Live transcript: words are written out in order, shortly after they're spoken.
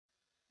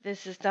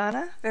This is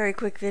Donna. Very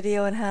quick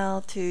video on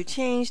how to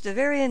change the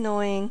very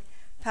annoying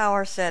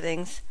power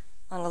settings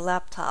on a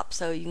laptop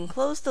so you can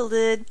close the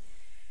lid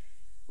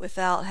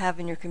without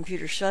having your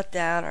computer shut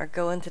down or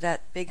go into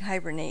that big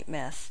hibernate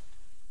mess.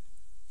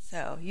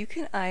 So you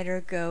can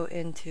either go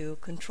into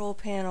Control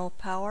Panel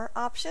Power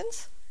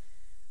Options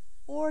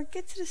or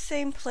get to the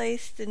same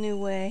place the new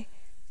way.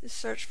 Just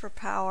search for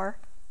Power,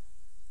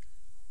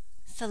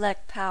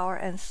 select Power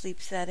and Sleep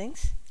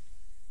Settings.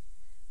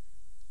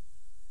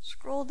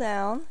 Scroll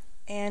down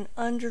and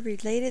under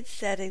Related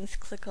Settings,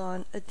 click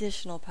on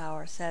Additional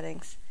Power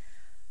Settings.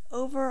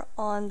 Over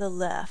on the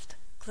left,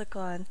 click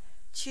on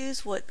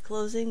Choose what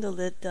closing the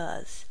lid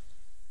does.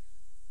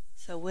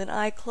 So when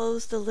I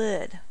close the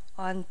lid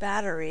on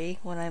battery,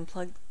 when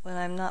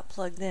I'm not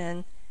plugged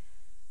in,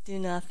 do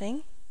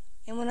nothing,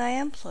 and when I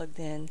am plugged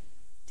in,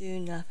 do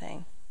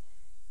nothing.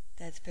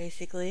 That's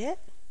basically it.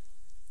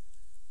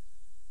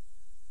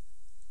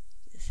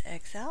 Just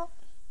X out.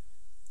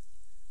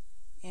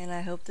 And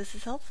I hope this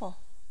is helpful.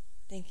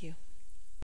 Thank you.